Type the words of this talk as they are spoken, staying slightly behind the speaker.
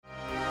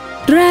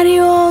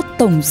Radio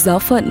Tổng Giáo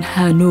phận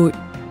Hà Nội.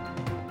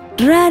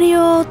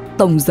 Radio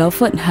Tổng Giáo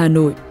phận Hà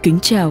Nội kính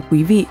chào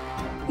quý vị.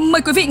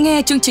 Mời quý vị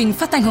nghe chương trình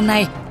phát thanh hôm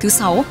nay, thứ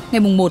Sáu, ngày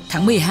 1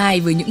 tháng 12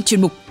 với những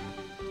chuyên mục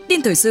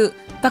tin thời sự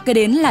và kế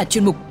đến là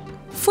chuyên mục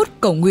Phút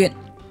Cầu Nguyện.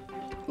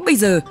 Bây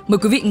giờ mời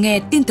quý vị nghe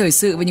tin thời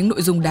sự với những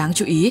nội dung đáng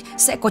chú ý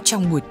sẽ có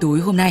trong buổi tối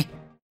hôm nay.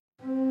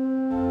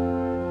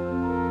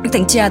 Đức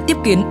Thánh Cha tiếp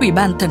kiến Ủy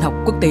ban Thần học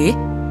Quốc tế.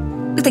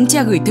 Đức Thánh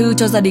Cha gửi thư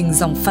cho gia đình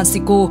dòng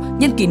Francisco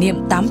nhân kỷ niệm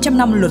 800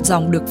 năm luật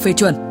dòng được phê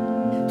chuẩn.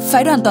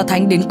 Phái đoàn tòa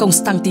thánh đến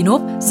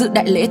Constantinople dự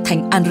đại lễ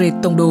Thánh Andre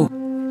Tông Đồ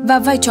và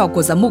vai trò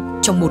của giám mục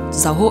trong một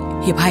giáo hội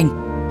hiệp hành.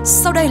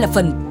 Sau đây là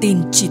phần tin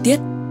chi tiết.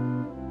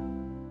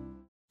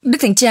 Đức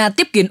Thánh Cha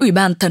tiếp kiến Ủy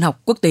ban Thần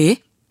học Quốc tế.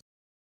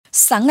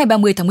 Sáng ngày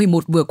 30 tháng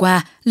 11 vừa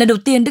qua, lần đầu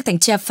tiên Đức Thánh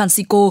Cha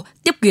Francisco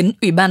tiếp kiến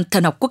Ủy ban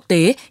Thần học Quốc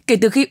tế kể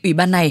từ khi Ủy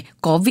ban này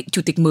có vị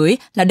chủ tịch mới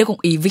là Đức Hồng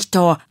y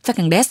Victor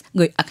Fernandez,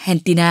 người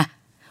Argentina.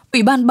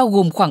 Ủy ban bao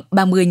gồm khoảng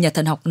 30 nhà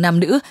thần học nam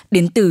nữ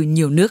đến từ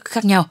nhiều nước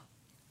khác nhau.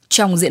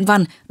 Trong diễn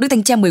văn, Đức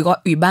Thánh Cha mời gọi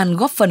Ủy ban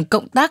góp phần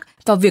cộng tác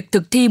vào việc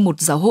thực thi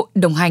một giáo hội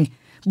đồng hành,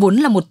 vốn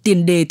là một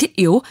tiền đề thiết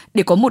yếu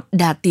để có một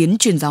đà tiến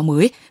truyền giáo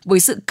mới với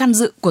sự can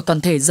dự của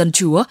toàn thể dân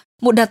Chúa,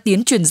 một đà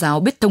tiến truyền giáo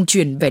biết thông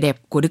truyền vẻ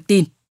đẹp của đức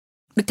tin.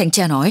 Đức Thánh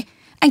Cha nói,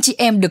 anh chị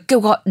em được kêu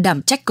gọi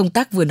đảm trách công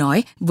tác vừa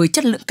nói với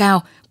chất lượng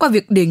cao qua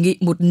việc đề nghị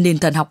một nền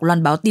thần học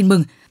loan báo tin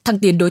mừng, thăng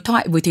tiến đối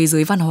thoại với thế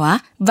giới văn hóa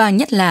và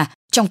nhất là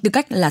trong tư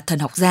cách là thần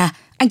học gia,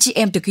 anh chị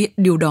em thực hiện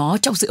điều đó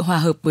trong sự hòa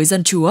hợp với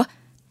dân Chúa.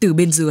 Từ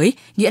bên dưới,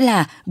 nghĩa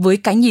là với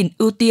cái nhìn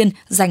ưu tiên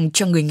dành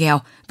cho người nghèo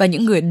và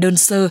những người đơn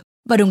sơ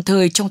và đồng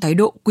thời trong thái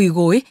độ quỳ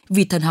gối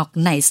vì thần học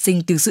nảy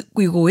sinh từ sự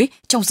quỳ gối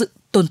trong sự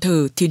tôn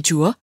thờ Thiên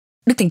Chúa.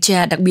 Đức Thánh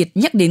Cha đặc biệt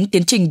nhắc đến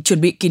tiến trình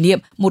chuẩn bị kỷ niệm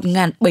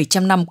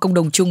 1.700 năm Công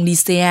đồng chung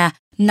Nicea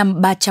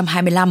năm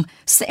 325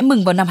 sẽ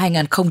mừng vào năm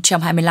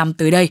 2025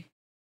 tới đây.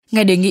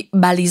 Ngài đề nghị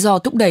 3 lý do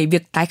thúc đẩy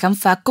việc tái khám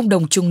phá Công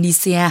đồng chung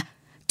Nicea.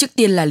 Trước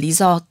tiên là lý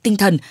do tinh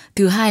thần,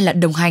 thứ hai là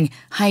đồng hành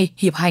hay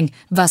hiệp hành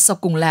và sau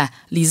cùng là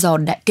lý do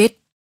đại kết.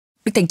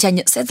 Đức Thánh Cha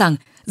nhận xét rằng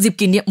dịp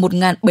kỷ niệm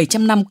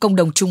 1.700 năm Công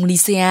đồng chung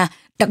Nicea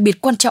đặc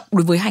biệt quan trọng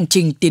đối với hành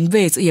trình tiến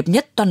về sự hiệp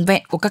nhất toàn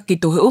vẹn của các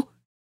Kitô hữu.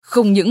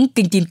 Không những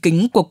kinh tin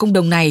kính của công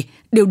đồng này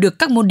đều được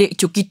các môn đệ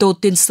Chúa Kitô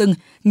tuyên xưng,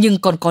 nhưng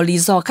còn có lý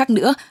do khác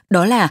nữa,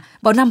 đó là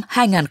vào năm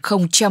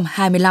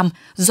 2025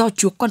 do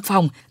Chúa Quan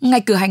Phòng,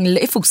 ngày cử hành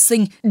lễ phục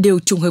sinh đều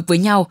trùng hợp với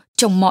nhau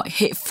trong mọi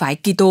hệ phái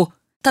Kitô.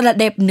 Thật là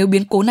đẹp nếu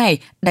biến cố này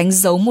đánh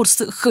dấu một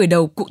sự khởi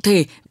đầu cụ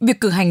thể việc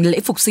cử hành lễ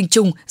phục sinh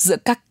chung giữa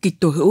các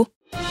Kitô hữu.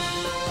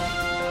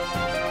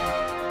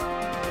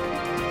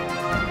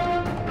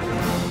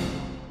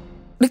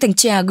 Đức Thánh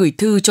Cha gửi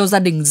thư cho gia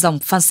đình dòng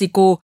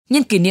Francisco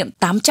nhân kỷ niệm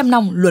 800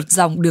 năm luật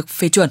dòng được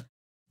phê chuẩn.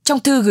 Trong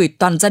thư gửi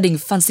toàn gia đình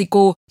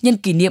Francisco nhân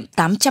kỷ niệm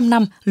 800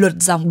 năm luật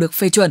dòng được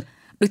phê chuẩn,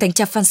 Đức Thánh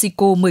Cha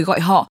Francisco mời gọi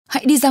họ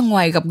hãy đi ra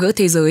ngoài gặp gỡ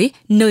thế giới,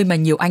 nơi mà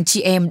nhiều anh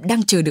chị em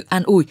đang chờ được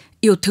an ủi,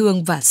 yêu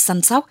thương và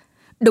săn sóc.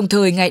 Đồng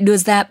thời, Ngài đưa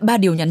ra 3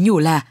 điều nhắn nhủ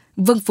là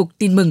vâng phục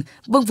tin mừng,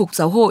 vâng phục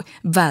giáo hội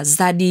và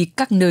ra đi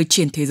các nơi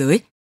trên thế giới.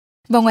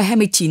 Vào ngày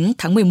 29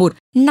 tháng 11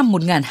 năm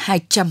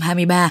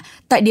 1223,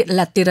 tại Điện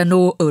Laterano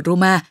ở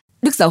Roma,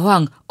 Đức Giáo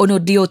hoàng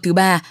Honorio thứ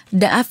ba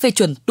đã phê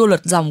chuẩn tua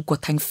luật dòng của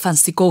Thánh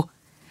Francisco.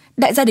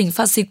 Đại gia đình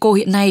Francisco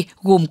hiện nay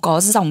gồm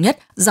có dòng nhất,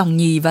 dòng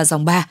nhì và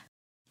dòng ba.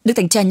 Đức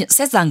Thánh Cha nhận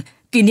xét rằng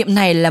kỷ niệm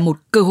này là một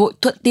cơ hội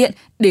thuận tiện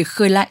để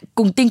khơi lại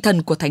cùng tinh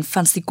thần của Thánh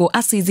Francisco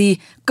Assisi,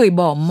 cởi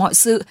bỏ mọi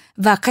sự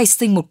và khai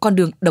sinh một con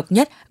đường độc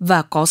nhất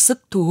và có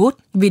sức thu hút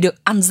vì được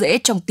ăn dễ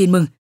trong tin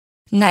mừng.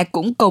 Ngài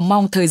cũng cầu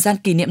mong thời gian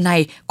kỷ niệm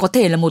này có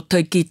thể là một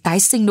thời kỳ tái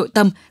sinh nội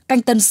tâm,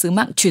 canh tân sứ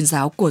mạng truyền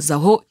giáo của giáo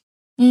hội.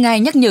 Ngài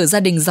nhắc nhở gia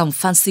đình dòng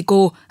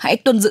Francisco hãy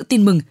tuân giữ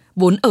tin mừng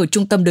vốn ở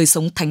trung tâm đời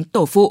sống Thánh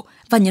Tổ phụ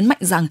và nhấn mạnh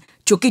rằng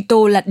Chúa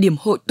Kitô là điểm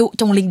hội tụ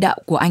trong linh đạo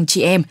của anh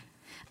chị em.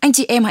 Anh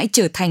chị em hãy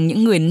trở thành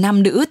những người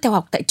nam nữ theo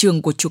học tại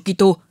trường của Chúa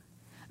Kitô.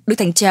 Đức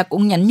Thánh Cha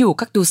cũng nhắn nhủ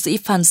các tu sĩ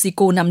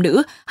Francisco nam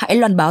nữ hãy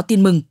loan báo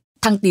tin mừng,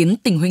 thăng tiến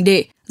tình huynh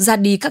đệ, ra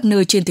đi các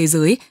nơi trên thế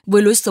giới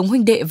với lối sống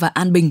huynh đệ và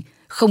an bình,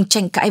 không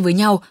tranh cãi với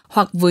nhau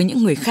hoặc với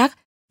những người khác,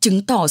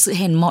 chứng tỏ sự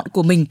hèn mọn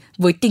của mình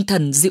với tinh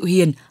thần dịu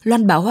hiền,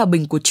 loan báo hòa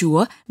bình của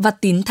Chúa và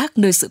tín thác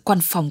nơi sự quan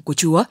phòng của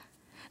Chúa.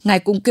 Ngài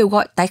cũng kêu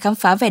gọi tái khám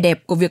phá vẻ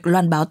đẹp của việc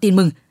loan báo tin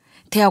mừng,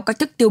 theo cách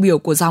thức tiêu biểu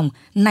của dòng,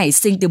 nảy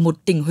sinh từ một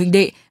tình huynh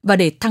đệ và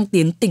để thăng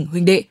tiến tình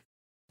huynh đệ.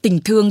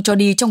 Tình thương cho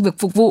đi trong việc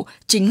phục vụ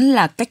chính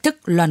là cách thức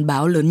loan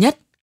báo lớn nhất.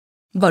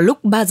 Vào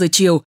lúc 3 giờ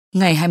chiều,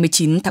 ngày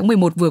 29 tháng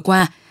 11 vừa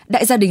qua,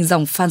 đại gia đình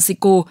dòng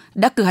Francisco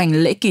đã cử hành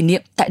lễ kỷ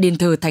niệm tại đền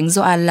thờ Thánh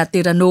Gioan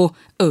Laterano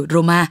ở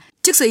Roma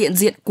trước sự hiện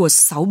diện của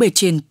 6 bề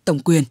trên tổng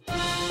quyền.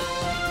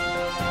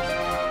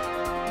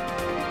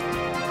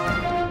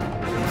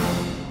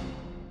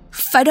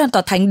 Phái đoàn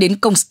tòa thánh đến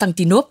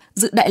Constantinople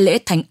dự đại lễ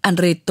Thánh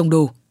Andre Tông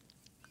Đồ.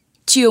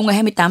 Chiều ngày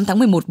 28 tháng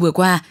 11 vừa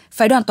qua,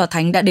 phái đoàn tòa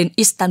thánh đã đến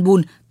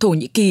Istanbul, Thổ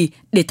Nhĩ Kỳ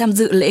để tham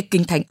dự lễ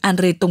kính Thánh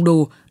Andre Tông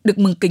Đồ được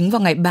mừng kính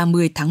vào ngày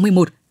 30 tháng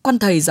 11, quan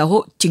thầy giáo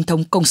hội chính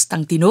thống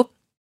Constantinople.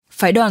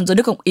 Phái đoàn do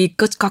Đức Hồng y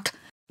Kirchhoff,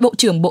 Bộ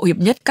trưởng Bộ Hiệp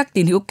nhất các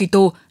tín hữu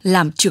Kitô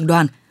làm trưởng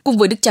đoàn, cùng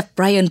với Đức cha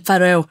Brian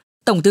Farrell,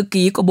 Tổng thư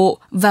ký của Bộ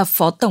và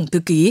Phó Tổng thư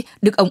ký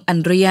Đức ông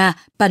Andrea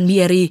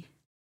Palmieri.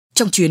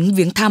 Trong chuyến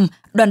viếng thăm,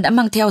 đoàn đã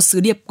mang theo sứ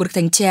điệp của Đức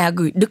Thánh Cha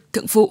gửi Đức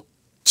Thượng Phụ.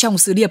 Trong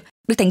sứ điệp,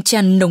 Đức Thánh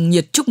Cha nồng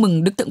nhiệt chúc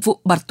mừng Đức Thượng Phụ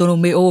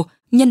Bartolomeo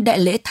nhân đại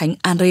lễ Thánh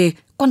Andre,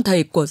 quan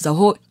thầy của giáo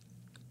hội.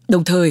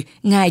 Đồng thời,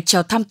 Ngài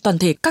chào thăm toàn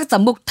thể các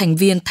giám mục thành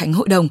viên Thánh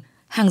Hội đồng,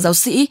 hàng giáo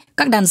sĩ,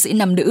 các đan sĩ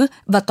nam nữ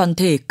và toàn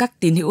thể các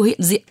tín hữu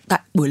hiện diện tại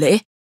buổi lễ.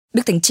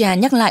 Đức Thánh Cha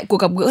nhắc lại cuộc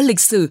gặp gỡ lịch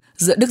sử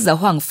giữa Đức Giáo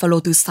hoàng Phaolô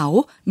thứ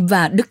Sáu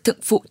và Đức Thượng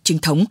Phụ Chính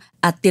thống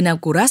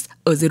Athenagoras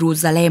ở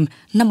Jerusalem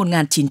năm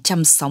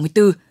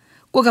 1964.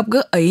 Cuộc gặp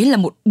gỡ ấy là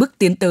một bước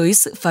tiến tới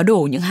sự phá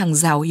đổ những hàng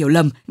rào hiểu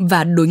lầm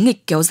và đối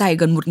nghịch kéo dài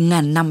gần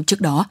 1.000 năm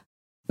trước đó.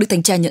 Đức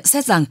Thánh Cha nhận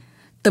xét rằng,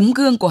 tấm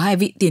gương của hai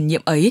vị tiền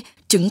nhiệm ấy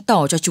chứng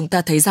tỏ cho chúng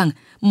ta thấy rằng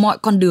mọi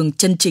con đường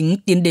chân chính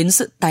tiến đến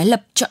sự tái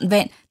lập trọn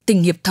vẹn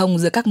tình hiệp thông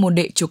giữa các môn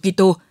đệ Chúa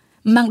Kitô,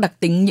 mang đặc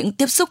tính những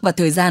tiếp xúc và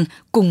thời gian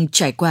cùng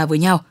trải qua với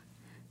nhau.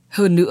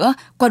 Hơn nữa,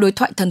 qua đối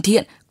thoại thân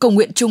thiện, cầu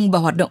nguyện chung và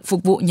hoạt động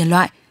phục vụ nhân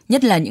loại,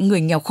 nhất là những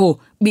người nghèo khổ,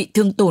 bị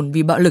thương tổn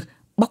vì bạo lực,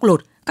 bóc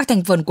lột, các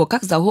thành phần của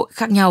các giáo hội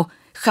khác nhau,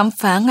 khám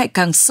phá ngày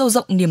càng sâu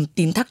rộng niềm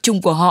tín thác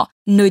chung của họ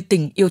nơi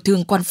tình yêu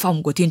thương quan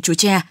phòng của Thiên Chúa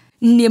Cha,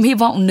 niềm hy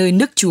vọng nơi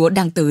nước Chúa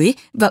đang tới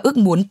và ước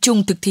muốn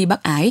chung thực thi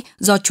bác ái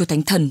do Chúa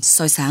Thánh Thần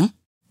soi sáng.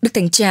 Đức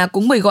Thánh Cha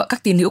cũng mời gọi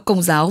các tín hữu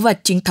Công giáo và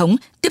chính thống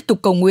tiếp tục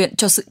cầu nguyện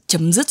cho sự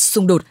chấm dứt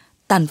xung đột,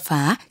 tàn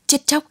phá,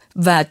 chết chóc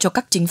và cho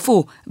các chính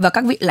phủ và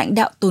các vị lãnh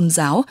đạo tôn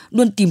giáo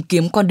luôn tìm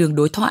kiếm con đường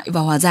đối thoại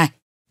và hòa giải.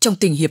 Trong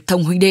tình hiệp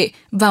thông huynh đệ,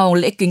 vào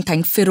lễ kính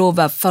thánh Phêrô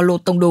và Phaolô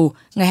tông đồ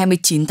ngày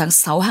 29 tháng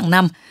 6 hàng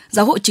năm,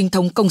 Giáo hội Chính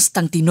thống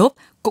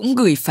Constantinople cũng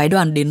gửi phái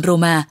đoàn đến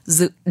Roma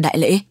dự đại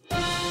lễ.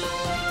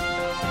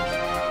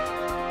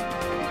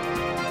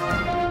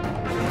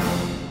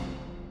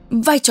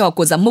 Vai trò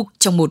của giám mục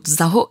trong một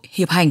giáo hội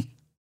hiệp hành.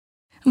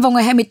 Vào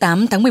ngày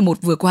 28 tháng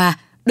 11 vừa qua,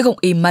 Đức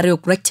ông Mario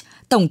Grech,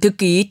 Tổng thư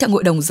ký Thượng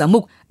hội đồng Giám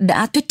mục,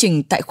 đã thuyết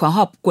trình tại khóa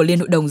họp của Liên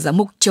hội đồng Giám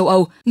mục châu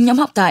Âu, nhóm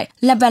họp tại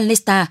La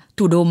Valletta,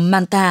 thủ đô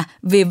Malta,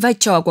 về vai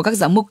trò của các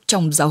giám mục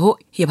trong giáo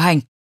hội hiệp hành.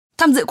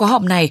 Tham dự khóa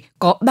họp này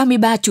có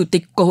 33 chủ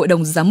tịch của hội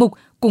đồng giám mục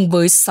cùng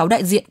với 6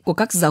 đại diện của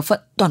các giáo phận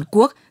toàn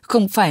quốc,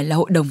 không phải là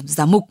hội đồng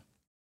giám mục.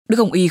 Đức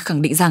ông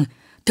khẳng định rằng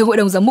Thượng hội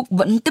đồng giám mục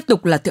vẫn tiếp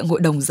tục là Thượng hội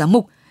đồng giám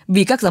mục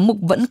vì các giám mục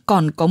vẫn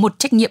còn có một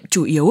trách nhiệm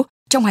chủ yếu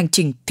trong hành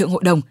trình Thượng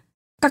hội đồng.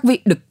 Các vị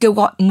được kêu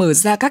gọi mở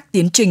ra các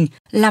tiến trình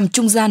làm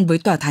trung gian với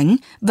tòa thánh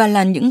và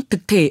là những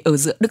thực thể ở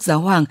giữa Đức Giáo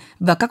Hoàng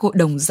và các hội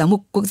đồng giám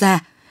mục quốc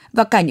gia,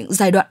 và cả những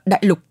giai đoạn đại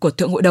lục của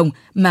Thượng hội đồng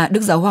mà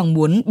Đức Giáo Hoàng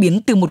muốn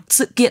biến từ một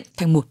sự kiện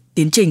thành một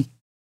tiến trình.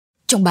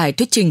 Trong bài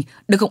thuyết trình,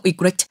 Đức ông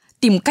Grech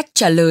tìm cách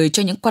trả lời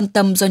cho những quan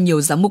tâm do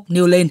nhiều giám mục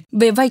nêu lên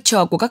về vai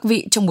trò của các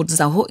vị trong một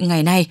giáo hội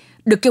ngày nay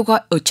được kêu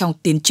gọi ở trong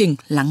tiến trình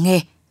lắng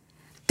nghe.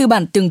 Từ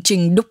bản tường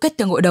trình đúc kết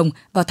Thượng hội đồng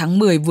vào tháng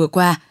 10 vừa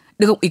qua,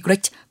 Đức ông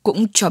Grech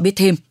cũng cho biết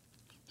thêm,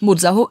 một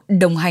giáo hội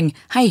đồng hành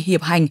hay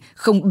hiệp hành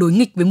không đối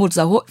nghịch với một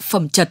giáo hội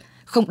phẩm trật,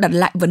 không đặt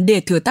lại vấn đề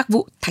thừa tác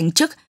vụ thánh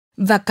chức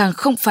và càng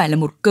không phải là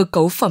một cơ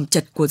cấu phẩm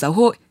trật của giáo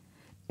hội.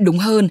 Đúng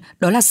hơn,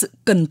 đó là sự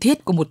cần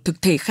thiết của một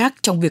thực thể khác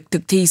trong việc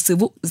thực thi sứ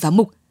vụ giám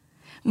mục.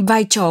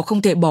 Vai trò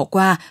không thể bỏ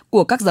qua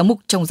của các giám mục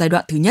trong giai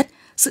đoạn thứ nhất,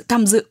 sự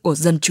tham dự của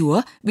dân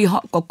Chúa vì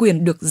họ có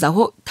quyền được giáo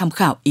hội tham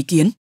khảo ý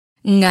kiến.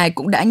 Ngài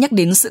cũng đã nhắc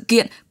đến sự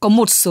kiện có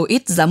một số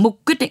ít giám mục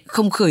quyết định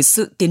không khởi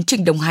sự tiến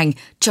trình đồng hành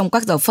trong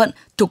các giáo phận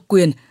thuộc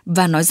quyền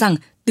và nói rằng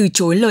từ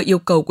chối lời yêu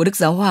cầu của Đức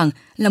Giáo Hoàng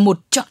là một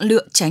chọn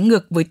lựa trái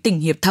ngược với tình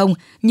hiệp thông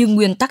như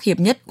nguyên tắc hiệp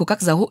nhất của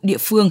các giáo hội địa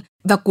phương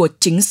và của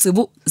chính sứ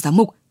vụ giám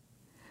mục.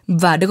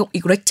 Và Đức ông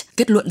Grech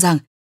kết luận rằng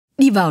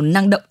đi vào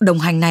năng động đồng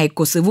hành này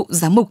của sứ vụ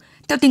giám mục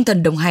theo tinh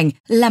thần đồng hành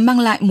là mang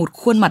lại một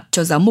khuôn mặt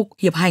cho giáo mục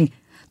hiệp hành.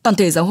 Toàn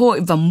thể giáo hội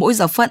và mỗi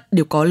giáo phận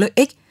đều có lợi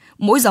ích.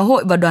 Mỗi giáo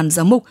hội và đoàn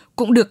giám mục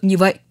cũng được như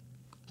vậy.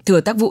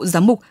 Thừa tác vụ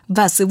giám mục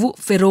và sứ vụ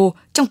Phêrô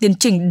trong tiến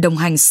trình đồng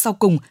hành sau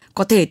cùng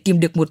có thể tìm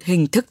được một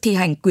hình thức thi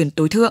hành quyền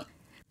tối thượng,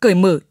 cởi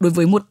mở đối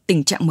với một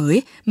tình trạng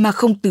mới mà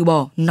không từ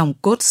bỏ nòng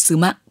cốt sứ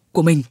mạng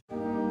của mình.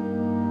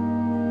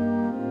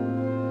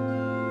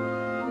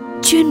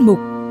 Chuyên mục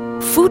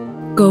Phút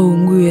Cầu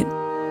Nguyện.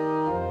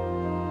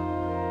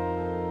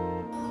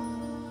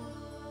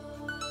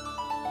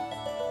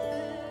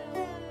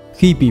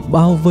 Khi bị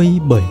bao vây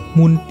bởi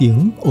muôn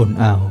tiếng ồn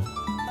ào,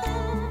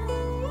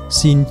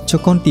 xin cho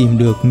con tìm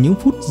được những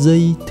phút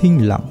giây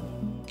thinh lặng.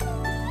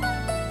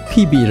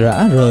 Khi bị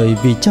rã rời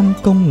vì trăm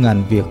công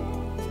ngàn việc,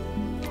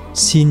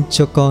 xin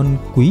cho con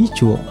quý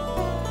chuộng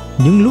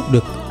những lúc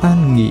được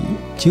an nghỉ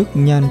trước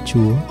nhan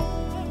Chúa.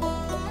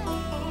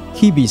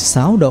 Khi bị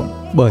xáo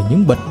động bởi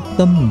những bận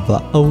tâm và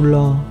âu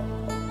lo,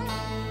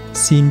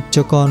 xin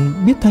cho con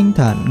biết thanh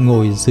thản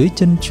ngồi dưới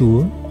chân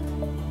Chúa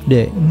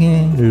để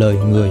nghe lời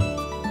người.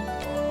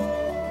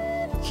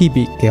 Khi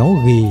bị kéo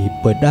ghì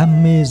bởi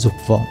đam mê dục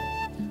vọng,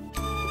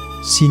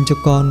 xin cho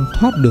con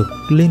thoát được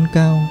lên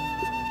cao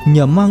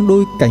nhờ mang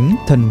đôi cánh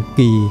thần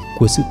kỳ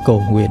của sự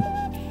cầu nguyện.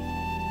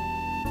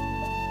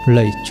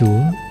 Lạy Chúa,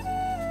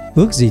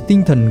 ước gì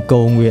tinh thần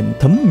cầu nguyện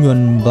thấm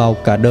nhuần vào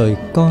cả đời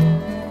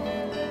con.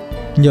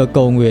 Nhờ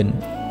cầu nguyện,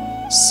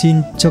 xin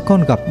cho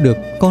con gặp được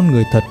con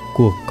người thật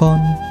của con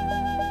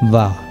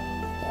và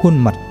khuôn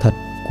mặt thật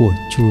của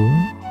Chúa.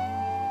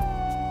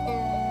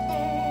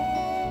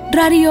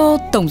 Radio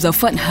Tổng Giáo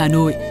phận Hà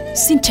Nội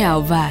xin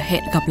chào và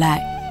hẹn gặp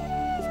lại.